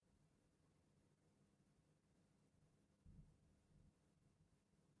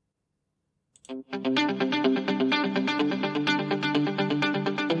Hello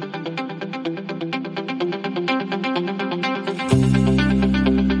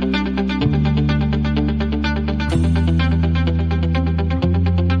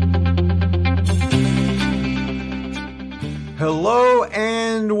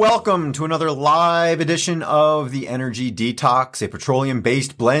and welcome to another live edition of the Energy Detox, a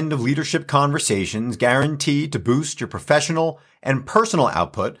petroleum-based blend of leadership conversations guaranteed to boost your professional and personal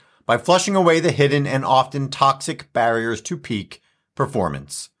output by flushing away the hidden and often toxic barriers to peak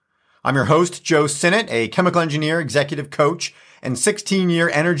performance. I'm your host, Joe Sinnott, a chemical engineer, executive coach, and 16-year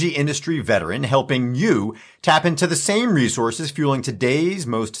energy industry veteran, helping you tap into the same resources fueling today's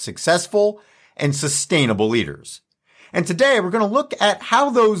most successful and sustainable leaders. And today we're going to look at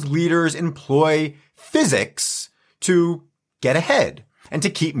how those leaders employ physics to get ahead and to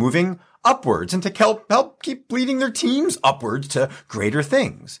keep moving upwards and to help keep leading their teams upwards to greater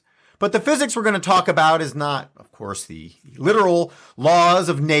things. But the physics we're going to talk about is not, of course, the literal laws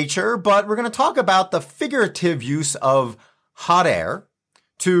of nature, but we're going to talk about the figurative use of hot air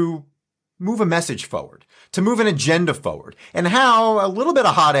to move a message forward, to move an agenda forward, and how a little bit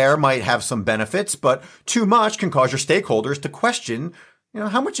of hot air might have some benefits, but too much can cause your stakeholders to question,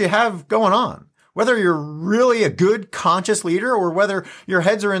 how much you have going on, whether you're really a good conscious leader or whether your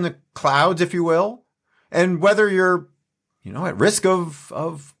heads are in the clouds, if you will, and whether you're, at risk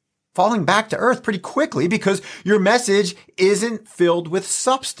of falling back to earth pretty quickly because your message isn't filled with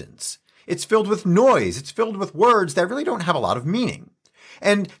substance. It's filled with noise. It's filled with words that really don't have a lot of meaning.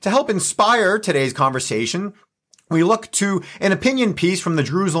 And to help inspire today's conversation, we look to an opinion piece from the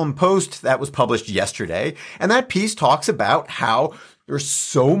Jerusalem Post that was published yesterday. And that piece talks about how there's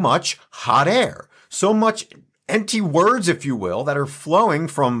so much hot air, so much empty words, if you will, that are flowing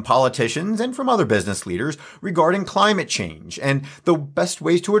from politicians and from other business leaders regarding climate change and the best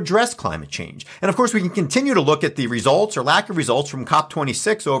ways to address climate change. And of course, we can continue to look at the results or lack of results from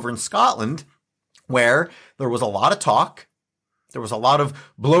COP26 over in Scotland, where there was a lot of talk. There was a lot of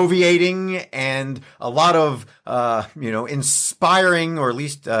bloviating and a lot of, inspiring or at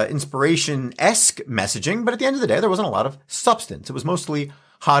least inspiration-esque messaging. But at the end of the day, there wasn't a lot of substance. It was mostly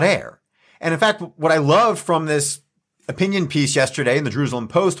hot air. And in fact, what I loved from this opinion piece yesterday in the Jerusalem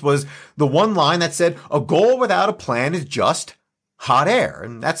Post was the one line that said, "A goal without a plan is just hot air."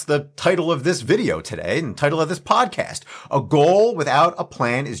 And that's the title of this video today and title of this podcast. A goal without a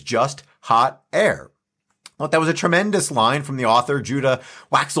plan is just hot air. Well, that was a tremendous line from the author, Judah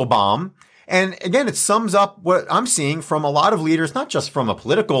Waxelbaum. And again, it sums up what I'm seeing from a lot of leaders, not just from a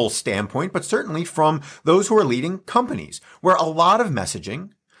political standpoint, but certainly from those who are leading companies, where a lot of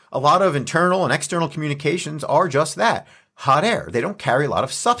messaging, a lot of internal and external communications are just that, hot air. They don't carry a lot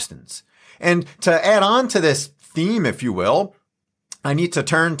of substance. And to add on to this theme, if you will, I need to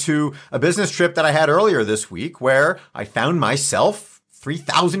turn to a business trip that I had earlier this week where I found myself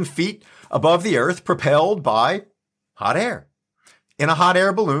 3,000 feet above the earth, propelled by hot air, in a hot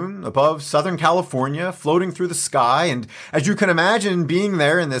air balloon above Southern California, floating through the sky. And as you can imagine, being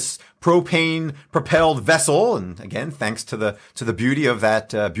there in this propane-propelled vessel, and again, thanks to the beauty of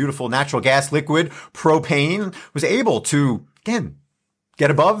that beautiful natural gas liquid, propane was able to, again,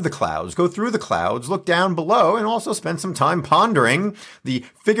 get above the clouds, go through the clouds, look down below, and also spend some time pondering the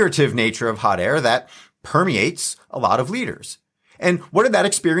figurative nature of hot air that permeates a lot of leaders. And what did that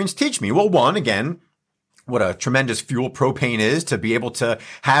experience teach me? Well, one, again, what a tremendous fuel propane is, to be able to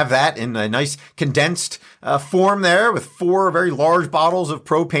have that in a nice condensed form there with 4 very large bottles of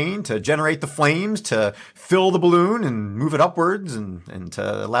propane to generate the flames, to fill the balloon and move it upwards and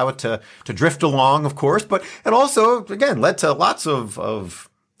to allow it to drift along, of course. But it also, again, led to lots of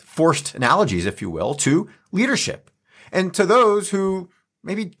forced analogies, if you will, to leadership and to those who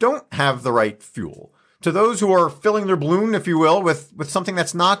maybe don't have the right fuel, to those who are filling their balloon, if you will, with something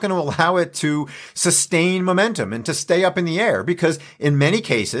that's not going to allow it to sustain momentum and to stay up in the air. Because in many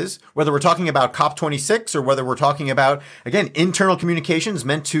cases, whether we're talking about COP26 or whether we're talking about, again, internal communications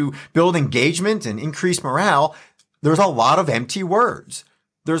meant to build engagement and increase morale, there's a lot of empty words.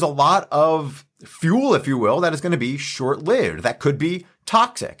 There's a lot of fuel, if you will, that is going to be short-lived, that could be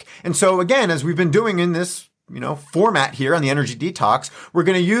toxic. And so again, as we've been doing in this format here on the Energy Detox, we're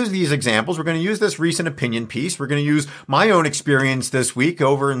going to use these examples. We're going to use this recent opinion piece. We're going to use my own experience this week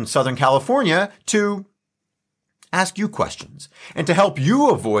over in Southern California to ask you questions and to help you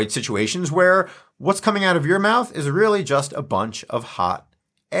avoid situations where what's coming out of your mouth is really just a bunch of hot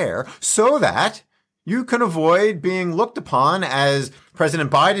air, so that you can avoid being looked upon as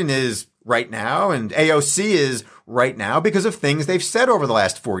President Biden is right now and AOC is right now because of things they've said over the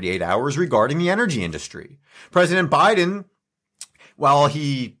last 48 hours regarding the energy industry. President Biden while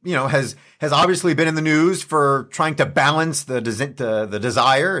he, has obviously been in the news for trying to balance the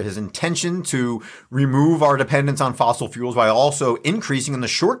desire, his intention to remove our dependence on fossil fuels while also increasing in the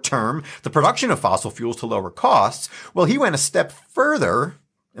short term the production of fossil fuels to lower costs. Well, he went a step further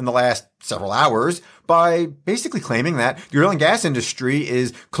in the last several hours by basically claiming that the oil and gas industry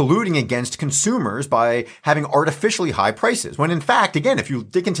is colluding against consumers by having artificially high prices. When in fact, again, if you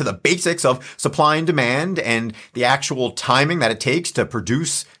dig into the basics of supply and demand and the actual timing that it takes to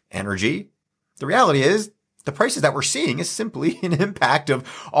produce energy, the reality is the prices that we're seeing is simply an impact of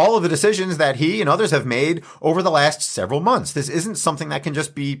all of the decisions that he and others have made over the last several months. This isn't something that can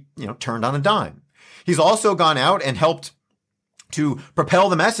just be, turned on a dime. He's also gone out and helped to propel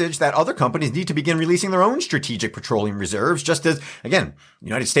the message that other companies need to begin releasing their own strategic petroleum reserves, just as, again, the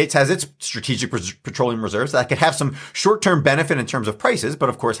United States has its strategic petroleum reserves that could have some short-term benefit in terms of prices, but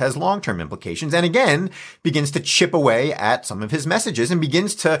of course has long-term implications, and again, begins to chip away at some of his messages and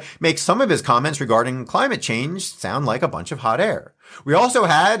begins to make some of his comments regarding climate change sound like a bunch of hot air. We also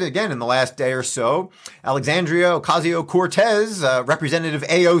had, again, in the last day or so, Alexandria Ocasio-Cortez, representative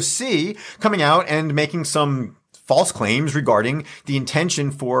AOC, coming out and making some false claims regarding the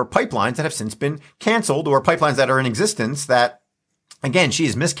intention for pipelines that have since been canceled, or pipelines that are in existence that, again, she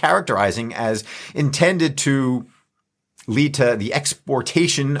is mischaracterizing as intended to lead to the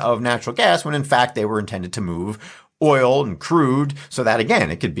exportation of natural gas when in fact they were intended to move oil and crude so that, again,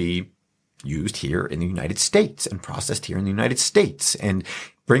 it could be used here in the United States and processed here in the United States and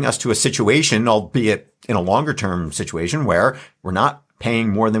bring us to a situation, albeit in a longer term situation, where we're not paying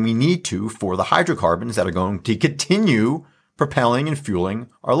more than we need to for the hydrocarbons that are going to continue propelling and fueling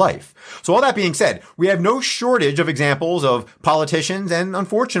our life. So all that being said, we have no shortage of examples of politicians and,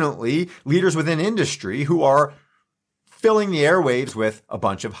 unfortunately, leaders within industry who are filling the airwaves with a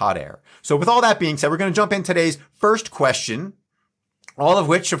bunch of hot air. So with all that being said, we're going to jump in today's first question, all of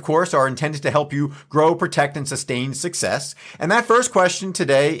which, of course, are intended to help you grow, protect, and sustain success. And that first question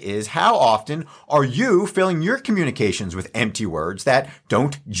today is, how often are you filling your communications with empty words that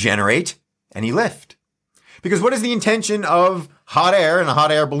don't generate any lift? Because what is the intention of hot air in a hot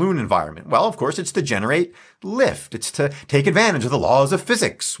air balloon environment? Well, of course, it's to generate lift. It's to take advantage of the laws of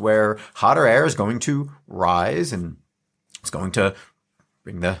physics, where hotter air is going to rise and it's going to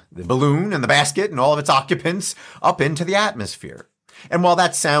bring the balloon and the basket and all of its occupants up into the atmosphere. And while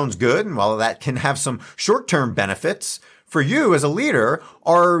that sounds good, and while that can have some short-term benefits, for you as a leader,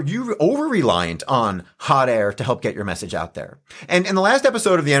 are you over-reliant on hot air to help get your message out there? And in the last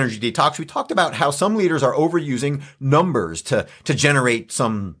episode of the Energy Detox, we talked about how some leaders are overusing numbers to generate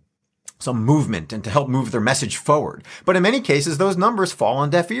some movement and to help move their message forward. But in many cases, those numbers fall on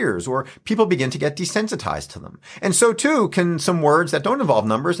deaf ears, or people begin to get desensitized to them. And so too can some words that don't involve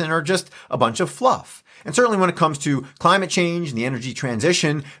numbers and are just a bunch of fluff. And certainly when it comes to climate change and the energy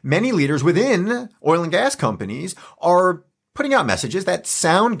transition, many leaders within oil and gas companies are putting out messages that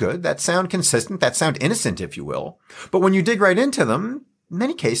sound good, that sound consistent, that sound innocent, if you will. But when you dig right into them, in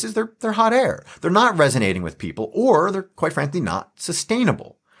many cases, they're hot air. They're not resonating with people, or they're quite frankly not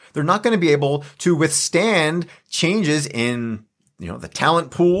sustainable. They're not going to be able to withstand changes in, the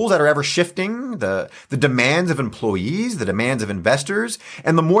talent pools that are ever shifting, the demands of employees, the demands of investors.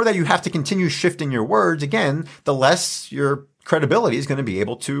 And the more that you have to continue shifting your words, again, the less your credibility is going to be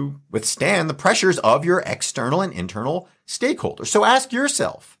able to withstand the pressures of your external and internal stakeholders. So ask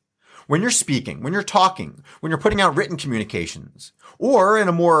yourself, when you're speaking, when you're talking, when you're putting out written communications, or in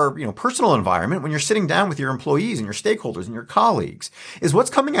a more, personal environment, when you're sitting down with your employees and your stakeholders and your colleagues, is what's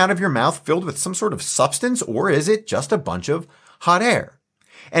coming out of your mouth filled with some sort of substance, or is it just a bunch of hot air?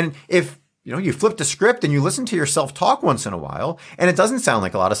 And if, you flip the script and you listen to yourself talk once in a while, and it doesn't sound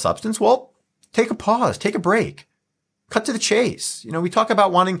like a lot of substance, well, take a pause, take a break. Cut to the chase. We talk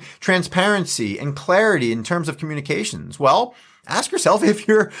about wanting transparency and clarity in terms of communications. Well, ask yourself if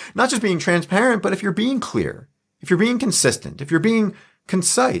you're not just being transparent, but if you're being clear, if you're being consistent, if you're being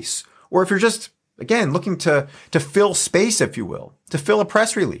concise, or if you're just, again, looking to fill space, if you will, to fill a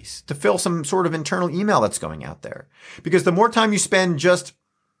press release, to fill some sort of internal email that's going out there. Because the more time you spend just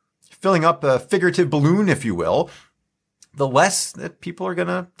filling up a figurative balloon, if you will, the less that people are going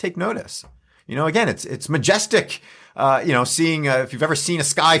to take notice. Again, it's majestic. Seeing, if you've ever seen a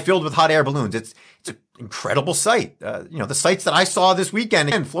sky filled with hot air balloons, it's an incredible sight. The sights that I saw this weekend,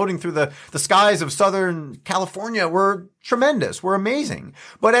 again, floating through the skies of Southern California were tremendous, were amazing.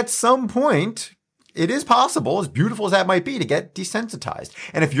 But at some point, it is possible, as beautiful as that might be, to get desensitized.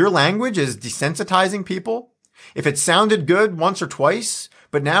 And if your language is desensitizing people, if it sounded good once or twice,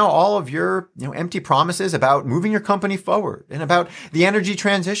 but now all of your, empty promises about moving your company forward and about the energy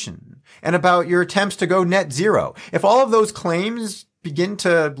transition and about your attempts to go net zero, if all of those claims begin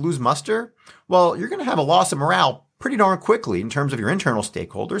to lose muster, well, you're going to have a loss of morale pretty darn quickly in terms of your internal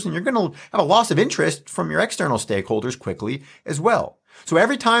stakeholders, and you're going to have a loss of interest from your external stakeholders quickly as well. So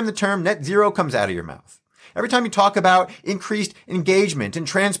every time the term net zero comes out of your mouth, every time you talk about increased engagement and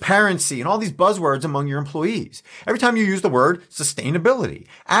transparency and all these buzzwords among your employees, every time you use the word sustainability,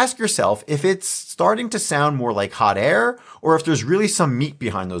 ask yourself if it's starting to sound more like hot air or if there's really some meat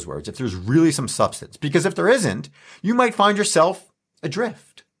behind those words, if there's really some substance. Because if there isn't, you might find yourself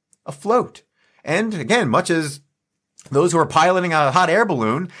adrift, afloat. And again, much as those who are piloting a hot air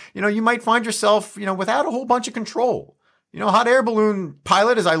balloon, you might find yourself, without a whole bunch of control. Hot air balloon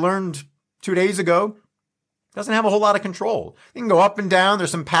pilot, as I learned 2 days ago, doesn't have a whole lot of control. They can go up and down.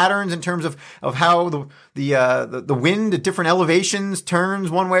 There's some patterns in terms of how the wind at different elevations turns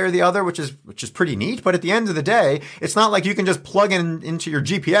one way or the other, which is pretty neat. But at the end of the day, it's not like you can just plug into your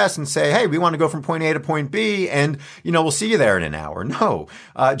GPS and say, hey, we want to go from point A to point B and, we'll see you there in an hour. No,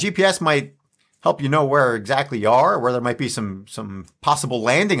 GPS might help you know where exactly you are, where there might be some possible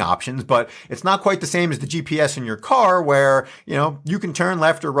landing options, but it's not quite the same as the GPS in your car where, you can turn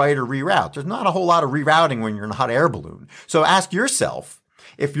left or right or reroute. There's not a whole lot of rerouting when you're in a hot air balloon. So ask yourself,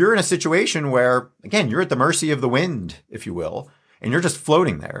 if you're in a situation where, again, you're at the mercy of the wind, if you will, and you're just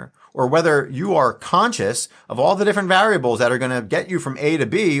floating there, or whether you are conscious of all the different variables that are going to get you from A to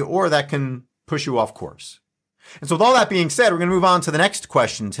B or that can push you off course. And so with all that being said, we're going to move on to the next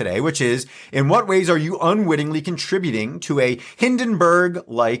question today, which is, in what ways are you unwittingly contributing to a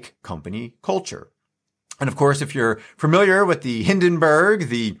Hindenburg-like company culture? And of course, if you're familiar with the Hindenburg,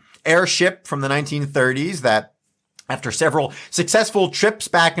 the airship from the 1930s that, after several successful trips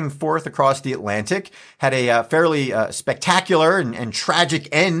back and forth across the Atlantic, had a fairly spectacular and tragic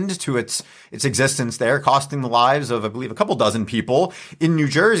end to its existence there, costing the lives of, I believe, a couple dozen people in New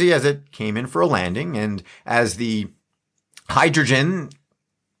Jersey as it came in for a landing. And as the hydrogen,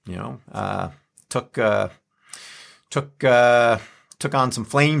 took on some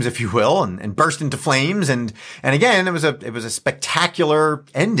flames, if you will, and burst into flames. And again, it was a spectacular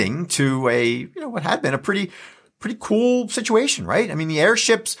ending to what had been a pretty cool situation, right? I mean, the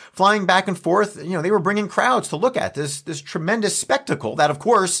airships flying back and forth, they were bringing crowds to look at this tremendous spectacle that, of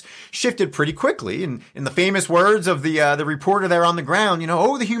course, shifted pretty quickly. And in the famous words of the reporter there on the ground,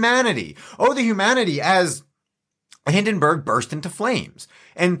 oh, the humanity as Hindenburg burst into flames.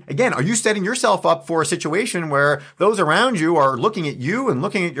 And again, are you setting yourself up for a situation where those around you are looking at you and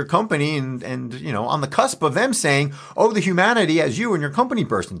looking at your company and on the cusp of them saying, oh, the humanity as you and your company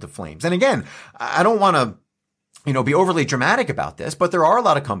burst into flames? And again, I don't want to be overly dramatic about this, but there are a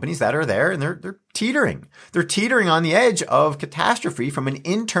lot of companies that are there and they're teetering. They're teetering on the edge of catastrophe from an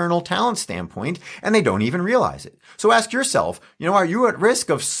internal talent standpoint, and they don't even realize it. So ask yourself, are you at risk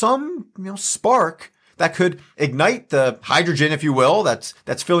of some, spark that could ignite the hydrogen, if you will, that's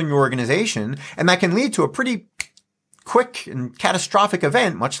filling your organization, and that can lead to a pretty quick and catastrophic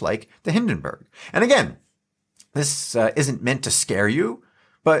event, much like the Hindenburg. And again, this isn't meant to scare you,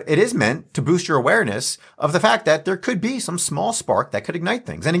 but it is meant to boost your awareness of the fact that there could be some small spark that could ignite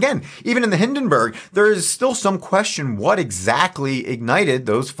things. And again, even in the Hindenburg, there is still some question what exactly ignited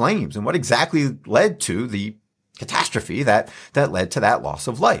those flames and what exactly led to the catastrophe that led to that loss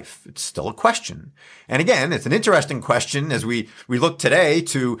of life. It's still a question. And again, it's an interesting question as we look today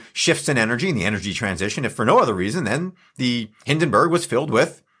to shifts in energy and the energy transition, if for no other reason than the Hindenburg was filled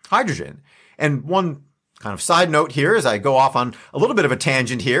with hydrogen. And one kind of side note here as I go off on a little bit of a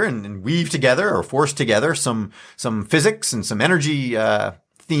tangent here and weave together or force together some physics and some energy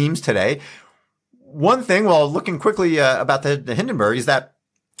themes today. One thing, while looking quickly about the Hindenburg, is that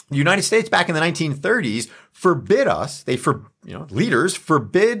the United States back in the 1930s leaders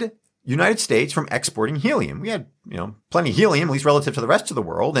forbid United States from exporting helium. We had, plenty of helium, at least relative to the rest of the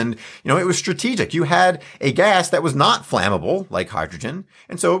world. And, it was strategic. You had a gas that was not flammable like hydrogen.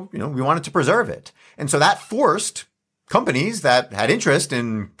 And so, we wanted to preserve it. And so that forced companies that had interest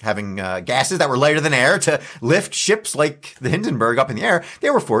in having gases that were lighter than air to lift ships like the Hindenburg up in the air. They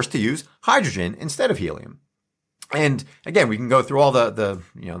were forced to use hydrogen instead of helium. And again, we can go through all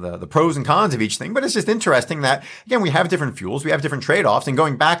the pros and cons of each thing, but it's just interesting that, again, we have different fuels, we have different trade-offs. And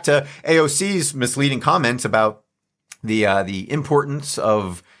going back to AOC's misleading comments about the importance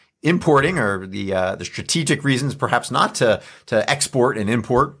of importing or the strategic reasons perhaps not to export and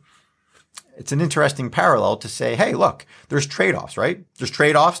import, it's an interesting parallel to say, hey, look, there's trade-offs, right? There's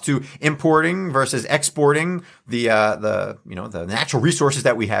trade-offs to importing versus exporting the natural resources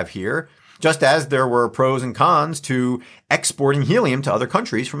that we have here. just as there were pros and cons to exporting helium to other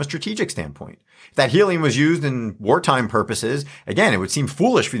countries from a strategic standpoint. If that helium was used in wartime purposes, again, it would seem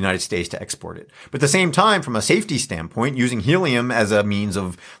foolish for the United States to export it. But at the same time, from a safety standpoint, using helium as a means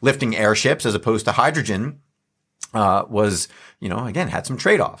of lifting airships as opposed to hydrogen was, again, had some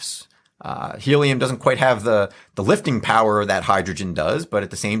trade-offs. Helium doesn't quite have the lifting power that hydrogen does, but at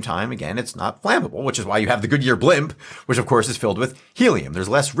the same time, again, it's not flammable, which is why you have the Goodyear blimp, which of course is filled with helium. There's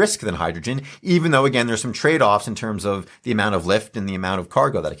less risk than hydrogen, even though, again, there's some trade-offs in terms of the amount of lift and the amount of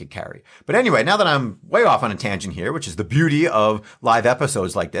cargo that it could carry. But anyway, now that I'm way off on a tangent here, which is the beauty of live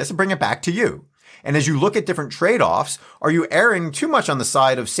episodes like this, I bring it back to you. And as you look at different trade-offs, are you erring too much on the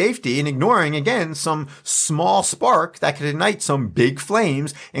side of safety and ignoring, again, some small spark that could ignite some big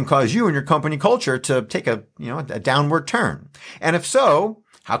flames and cause you and your company culture to take a downward turn? And if so,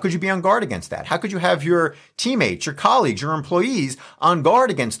 how could you be on guard against that? How could you have your teammates, your colleagues, your employees on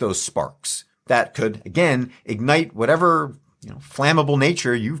guard against those sparks that could, again, ignite whatever flammable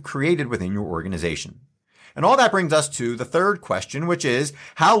nature you've created within your organization? And all that brings us to the third question, which is,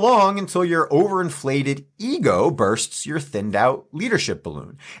 how long until your overinflated ego bursts your thinned out leadership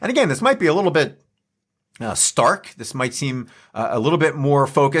balloon? And again, this might be a little bit stark. This might seem a little bit more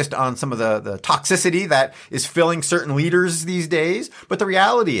focused on some of the toxicity that is filling certain leaders these days. But the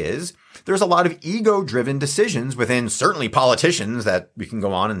reality is, there's a lot of ego-driven decisions within certainly politicians that we can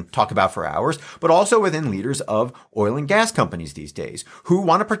go on and talk about for hours, but also within leaders of oil and gas companies these days who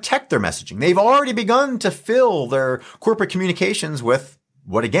want to protect their messaging. They've already begun to fill their corporate communications with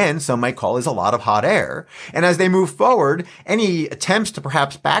what, again, some might call is a lot of hot air. And as they move forward, any attempts to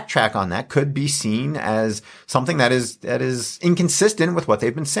perhaps backtrack on that could be seen as something that is inconsistent with what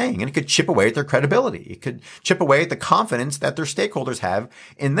they've been saying. And it could chip away at their credibility. It could chip away at the confidence that their stakeholders have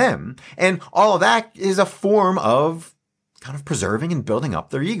in them. And all of that is a form of kind of preserving and building up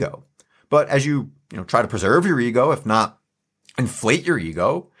their ego. But as you try to preserve your ego, if not inflate your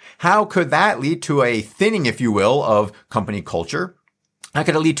ego, how could that lead to a thinning, if you will, of company culture? How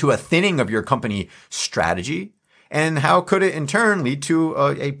could it lead to a thinning of your company strategy? And how could it in turn lead to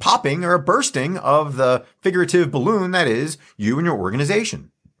a popping or a bursting of the figurative balloon that is you and your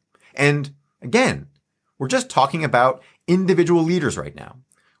organization? And again, we're just talking about individual leaders right now.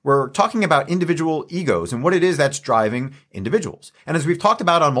 We're talking about individual egos and what it is that's driving individuals. And as we've talked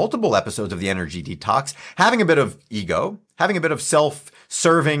about on multiple episodes of the Energy Detox, having a bit of ego, having a bit of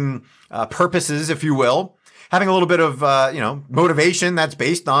self-serving purposes, if you will, having a little bit of, motivation that's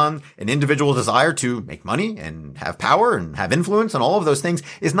based on an individual desire to make money and have power and have influence and all of those things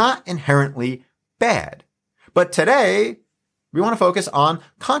is not inherently bad. But today, we want to focus on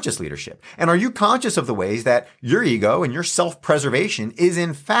conscious leadership. And are you conscious of the ways that your ego and your self-preservation is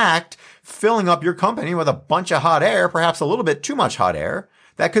in fact filling up your company with a bunch of hot air, perhaps a little bit too much hot air,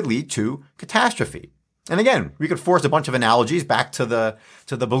 that could lead to catastrophe? And again, we could force a bunch of analogies back to the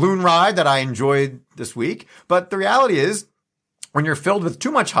balloon ride that I enjoyed this week. But the reality is, when you're filled with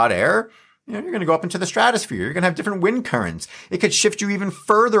too much hot air, you're going to go up into the stratosphere. You're going to have different wind currents. It could shift you even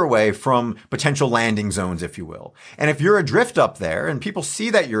further away from potential landing zones, if you will. And if you're adrift up there and people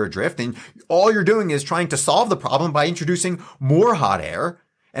see that you're adrift and all you're doing is trying to solve the problem by introducing more hot air,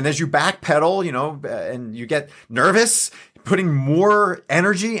 and as you backpedal, and you get nervous, putting more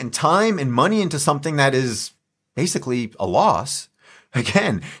energy and time and money into something that is basically a loss,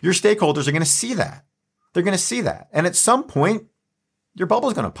 again, your stakeholders are going to see that. They're going to see that. And at some point, your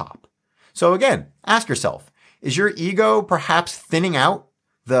bubble's going to pop. So again, ask yourself, is your ego perhaps thinning out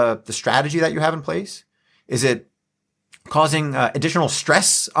the strategy that you have in place? Is it causing additional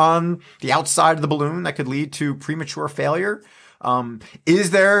stress on the outside of the balloon that could lead to premature failure? Is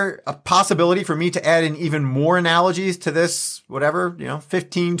there a possibility for me to add in even more analogies to this,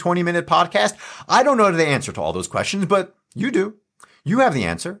 15, 20-minute podcast? I don't know the answer to all those questions, but you do. You have the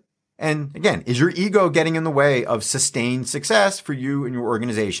answer. And again, is your ego getting in the way of sustained success for you and your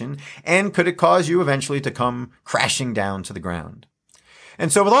organization? And could it cause you eventually to come crashing down to the ground?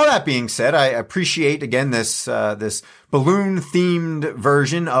 And so with all that being said, I appreciate, again, this balloon-themed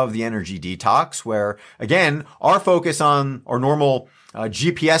version of the Energy Detox, where, again, our focus on our normal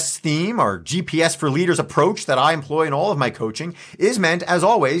GPS theme, or GPS for Leaders approach that I employ in all of my coaching, is meant, as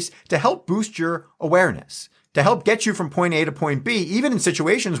always, to help boost your awareness, to help get you from point A to point B, even in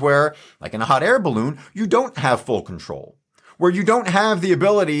situations where, like in a hot air balloon, you don't have full control, where you don't have the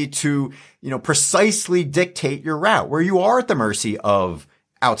ability to, precisely dictate your route, where you are at the mercy of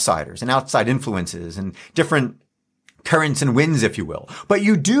outsiders and outside influences and different currents and winds, if you will. But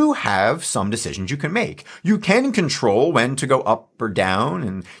you do have some decisions you can make. You can control when to go up or down,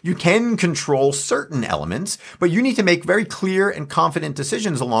 and you can control certain elements, but you need to make very clear and confident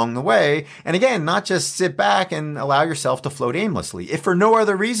decisions along the way. And again, not just sit back and allow yourself to float aimlessly. If for no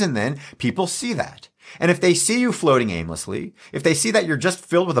other reason, then people see that. And if they see you floating aimlessly, if they see that you're just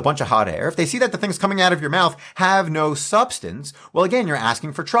filled with a bunch of hot air, if they see that the things coming out of your mouth have no substance, well, again, you're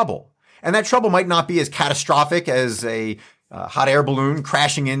asking for trouble. And that trouble might not be as catastrophic as a hot air balloon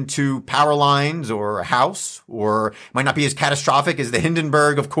crashing into power lines or a house, or might not be as catastrophic as the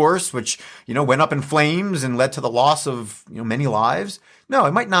Hindenburg, of course, which, went up in flames and led to the loss of, many lives. No,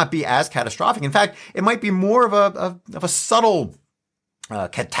 it might not be as catastrophic. In fact, it might be more of a subtle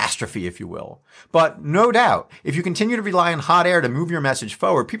catastrophe, if you will. But no doubt, if you continue to rely on hot air to move your message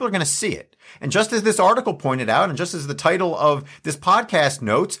forward, people are going to see it. And just as this article pointed out, and just as the title of this podcast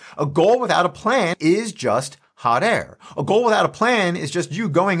notes, a goal without a plan is just hot air. A goal without a plan is just you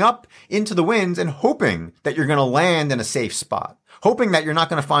going up into the winds and hoping that you're going to land in a safe spot, hoping that you're not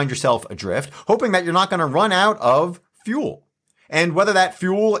going to find yourself adrift, hoping that you're not going to run out of fuel. And whether that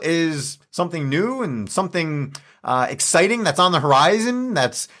fuel is something new and something exciting that's on the horizon,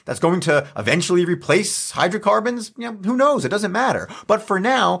 that's going to eventually replace hydrocarbons, who knows? It doesn't matter. But for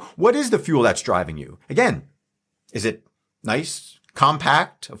now, what is the fuel that's driving you? Again, is it nice,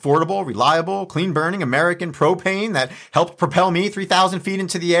 compact, affordable, reliable, clean burning American propane that helped propel me 3,000 feet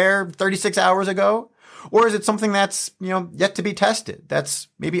into the air 36 hours ago? Or is it something that's, yet to be tested? That's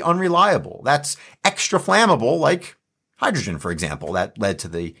maybe unreliable. That's extra flammable, like hydrogen, for example, that led to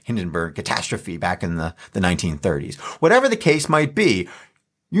the Hindenburg catastrophe back in the 1930s. Whatever the case might be,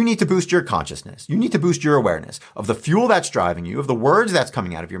 you need to boost your consciousness. You need to boost your awareness of the fuel that's driving you, of the words that's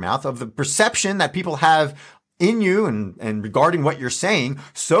coming out of your mouth, of the perception that people have in you and regarding what you're saying,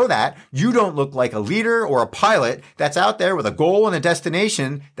 so that you don't look like a leader or a pilot that's out there with a goal and a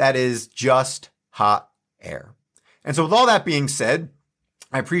destination that is just hot air. And so with all that being said,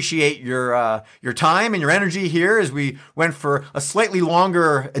 I appreciate your time and your energy here as we went for a slightly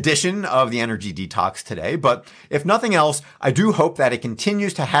longer edition of the Energy Detox today. But if nothing else, I do hope that it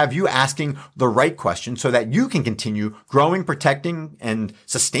continues to have you asking the right questions so that you can continue growing, protecting, and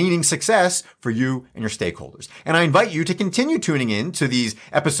sustaining success for you and your stakeholders. And I invite you to continue tuning in to these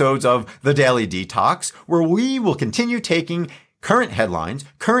episodes of The Daily Detox, where we will continue taking current headlines,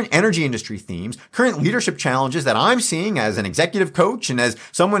 current energy industry themes, current leadership challenges that I'm seeing as an executive coach and as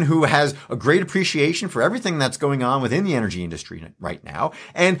someone who has a great appreciation for everything that's going on within the energy industry right now.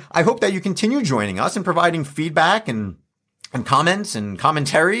 And I hope that you continue joining us and providing feedback and comments and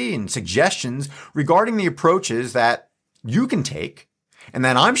commentary and suggestions regarding the approaches that you can take and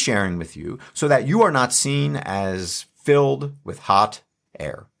that I'm sharing with you so that you are not seen as filled with hot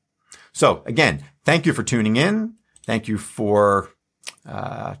air. So again, thank you for tuning in. Thank you for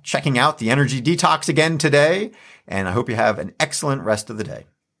checking out the Energy Detox again today, and I hope you have an excellent rest of the day.